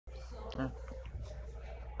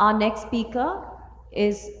Our next speaker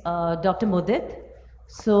is Dr. Mudit.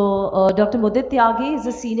 So, Dr. Mudit Tyagi is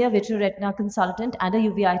a senior vitreoretina consultant and a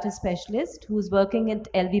uveitis specialist who is working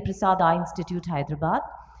at LV Prasad Eye Institute, Hyderabad.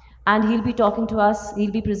 And he'll be talking to us,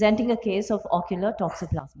 he'll be presenting a case of ocular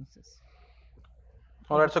toxoplasmosis.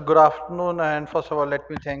 Alright, so good afternoon, and first of all, let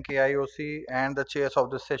me thank AIOC and the chairs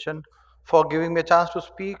of this session for giving me a chance to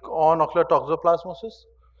speak on ocular toxoplasmosis.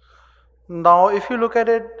 Now, if you look at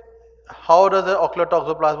it, how does the ocular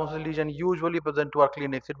toxoplasmosis lesion usually present to our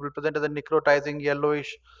clinics? It will present as a necrotizing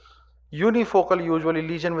yellowish unifocal usually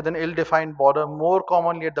lesion with an ill-defined border, more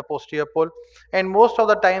commonly at the posterior pole, and most of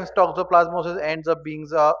the times toxoplasmosis ends up being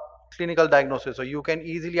a clinical diagnosis, so you can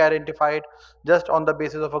easily identify it just on the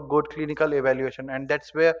basis of a good clinical evaluation, and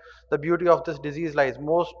that's where the beauty of this disease lies.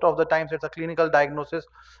 Most of the times it's a clinical diagnosis,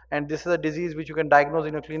 and this is a disease which you can diagnose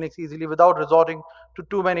in your clinics easily without resorting to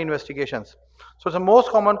too many investigations. So it's the most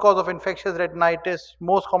common cause of infectious retinitis,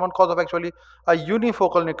 most common cause of actually a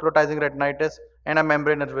unifocal necrotizing retinitis and a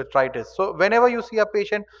membranous vitritis. So whenever you see a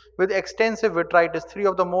patient with extensive vitritis, three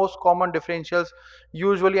of the most common differentials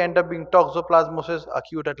usually end up being toxoplasmosis,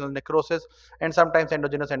 acute retinal necrosis, and sometimes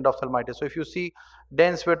endogenous endophthalmitis. So if you see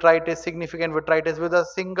dense vitritis, significant vitritis with a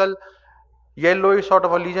single yellowish sort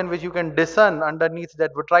of a lesion which you can discern underneath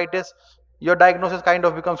that vitritis, your diagnosis kind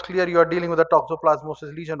of becomes clear. You are dealing with a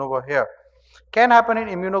toxoplasmosis lesion over here. Can happen in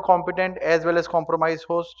immunocompetent as well as compromised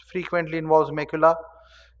host, frequently involves macula.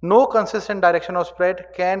 No consistent direction of spread,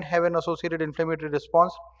 can have an associated inflammatory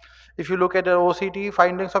response. If you look at the OCT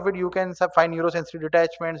findings of it, you can find neurosensory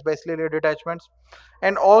detachments, basilar detachments,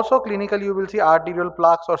 and also clinically you will see arterial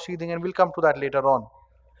plaques or sheathing, and we'll come to that later on.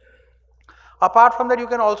 Apart from that, you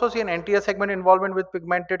can also see an anterior segment involvement with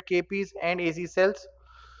pigmented KPs and AC cells.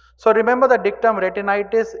 So remember the dictum,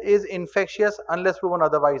 retinitis is infectious unless proven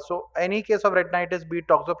otherwise. So any case of retinitis, be it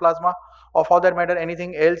toxoplasma or for that matter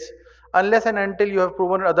anything else, unless and until you have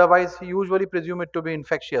proven otherwise, usually presume it to be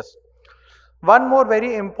infectious. One more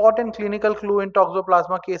very important clinical clue in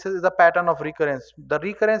toxoplasma cases is the pattern of recurrence. The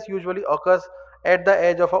recurrence usually occurs at the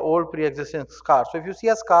edge of an old pre-existing scar. So if you see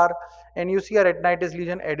a scar and you see a retinitis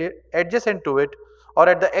lesion adjacent to it or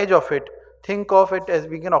at the edge of it, think of it as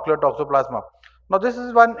being an ocular toxoplasma. Now this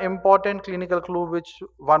is one important clinical clue which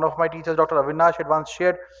one of my teachers, Dr. Avinash, had once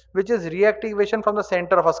shared, which is reactivation from the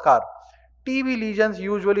center of a scar. TB lesions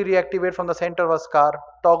usually reactivate from the center of a scar.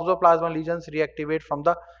 Toxoplasma lesions reactivate from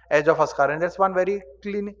the edge of a scar, and that's one very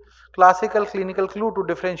classical clinical clue to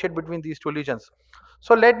differentiate between these two lesions.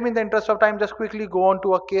 So let me, in the interest of time, just quickly go on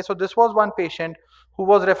to a case. So this was one patient who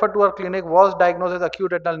was referred to our clinic, was diagnosed as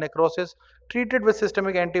acute retinal necrosis, treated with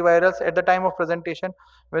systemic antivirals. At the time of presentation,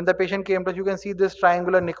 when the patient came to us, you can see this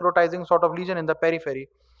triangular necrotizing sort of lesion in the periphery.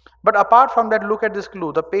 But apart from that, look at this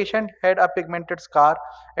clue. The patient had a pigmented scar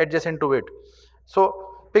adjacent to it.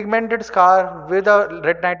 So pigmented scar with a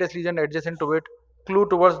retinitis lesion adjacent to it, clue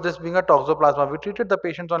towards this being a toxoplasma. We treated the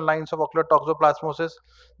patients on lines of ocular toxoplasmosis.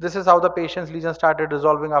 This is how the patient's lesion started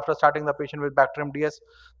resolving after starting the patient with Bactrim DS.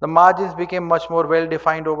 The margins became much more well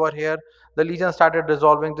defined over here. The lesion started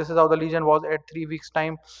resolving. This is how the lesion was at 3 weeks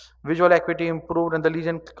time. Visual acuity improved and the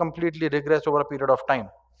lesion completely regressed over a period of time.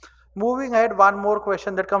 Moving ahead, one more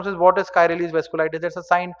question that comes is, what is Chilaiditi's vasculitis? That's a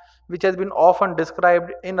sign which has been often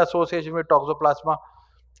described in association with toxoplasma,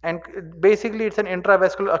 and basically it's an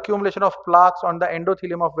intravascular accumulation of plaques on the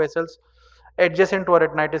endothelium of vessels adjacent to a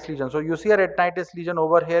retinitis lesion. So you see a retinitis lesion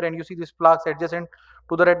over here and you see these plaques adjacent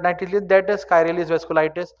to the retinitis lesion, that is Chilaiditi's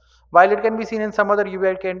vasculitis. While it can be seen in some other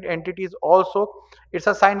uveitic entities also, it's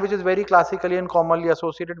a sign which is very classically and commonly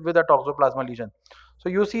associated with a toxoplasma lesion. So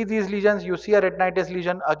you see these lesions, you see a retinitis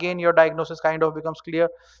lesion, again your diagnosis kind of becomes clear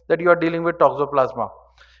that you are dealing with toxoplasma.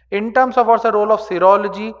 In terms of what's the role of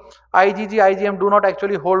serology, IgG, IgM do not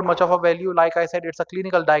actually hold much of a value. Like I said, it's a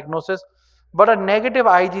clinical diagnosis, but a negative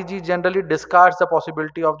IgG generally discards the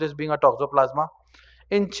possibility of this being a toxoplasma.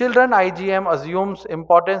 In children, IgM assumes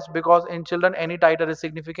importance because in children any titer is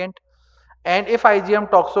significant. And if IgM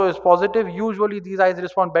toxo is positive, usually these eyes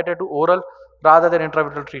respond better to oral rather than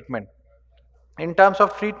intravitreal treatment. In terms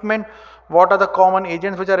of treatment, what are the common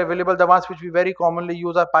agents which are available? The ones which we very commonly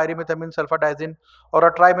use are pyrimethamine sulfatazine or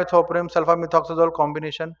a trimethoprim sulfamethoxazole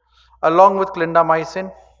combination along with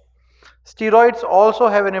clindamycin. Steroids also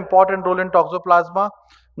have an important role in toxoplasma,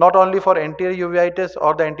 not only for anterior uveitis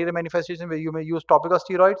or the anterior manifestation where you may use topical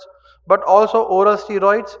steroids, but also oral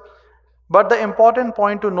steroids. But the important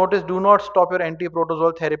point to note is, do not stop your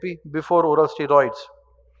anti-protozoal therapy before oral steroids.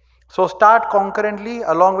 So start concurrently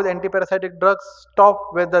along with antiparasitic drugs. Stop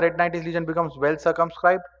when the retinitis lesion becomes well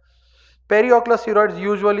circumscribed. Periocular steroids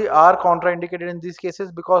usually are contraindicated in these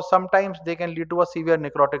cases because sometimes they can lead to a severe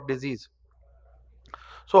necrotic disease.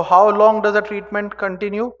 So how long does the treatment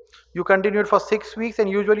continue? You continue it for 6 weeks, and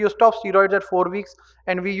usually you stop steroids at 4 weeks,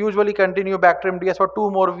 and we usually continue Bactrim DS for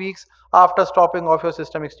 2 more weeks after stopping of your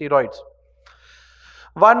systemic steroids.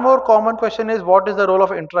 One more common question is, what is the role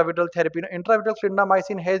of intravitreal therapy? Intravitreal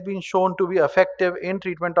clindamycin has been shown to be effective in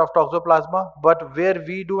treatment of toxoplasma, but where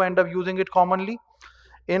we do end up using it commonly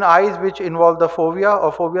in eyes which involve the fovea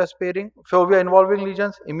or fovea sparing, fovea involving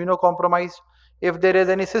lesions, immunocompromised, if there is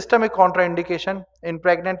any systemic contraindication in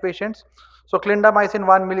pregnant patients. So clindamycin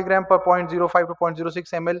 1 milligram per 0.05 to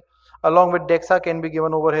 0.06 ml along with dexa can be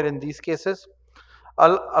given over here in these cases.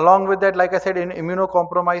 Along with that, like I said, in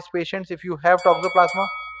immunocompromised patients, if you have toxoplasma,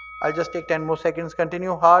 I'll just take 10 more seconds,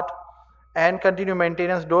 continue heart and continue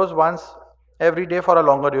maintenance dose once every day for a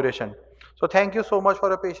longer duration. So thank you so much for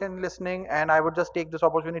your patient listening, and I would just take this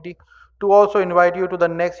opportunity to also invite you to the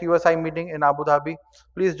next USI meeting in Abu Dhabi.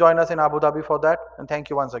 Please join us in Abu Dhabi for that, and thank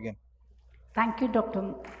you once again. Thank you,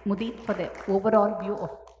 Dr. Mudit, for the overall view of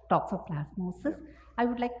toxoplasmosis. I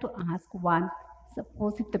would like to ask one,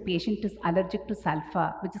 suppose if the patient is allergic to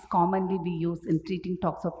sulfur, which is commonly we use in treating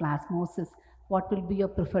toxoplasmosis, what will be your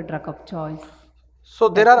preferred drug of choice? So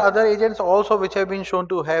there are other agents also which have been shown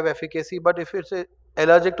to have efficacy, but if it's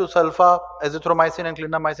allergic to sulfa, azithromycin and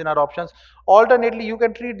clindamycin are options. Alternately, you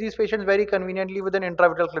can treat these patients very conveniently with an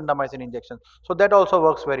intravitreal clindamycin injection. So that also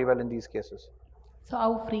works very well in these cases. So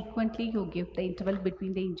how frequently you give the interval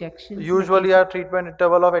between the injections? Usually a treatment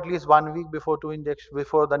interval of at least 1 week before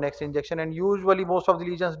the next injection, and usually most of the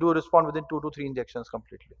lesions do respond within 2 to 3 injections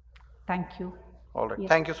completely. Thank you. All right. Yes.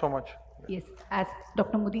 Thank you so much. Yes, as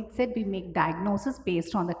Dr. Mudit said, we make diagnosis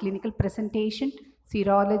based on the clinical presentation,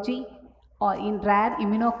 serology, or in rare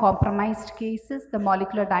immunocompromised cases, the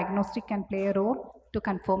molecular diagnostic can play a role to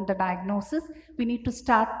confirm the diagnosis. We need to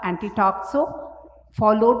start antitoxo,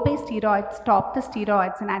 followed by steroids, stop the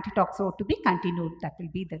steroids and antitoxo to be continued. That will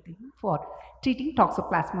be the thing for treating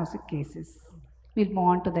toxoplasmosis cases. We'll move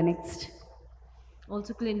on to the next.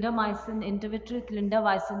 Also, clindamycin, intravitreal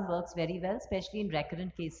clindamycin works very well, especially in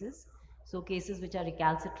recurrent cases. So cases which are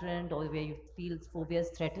recalcitrant or where you feel phobia is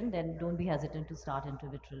threatened, then don't be hesitant to start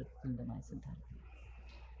intravitreal clindamycin therapy.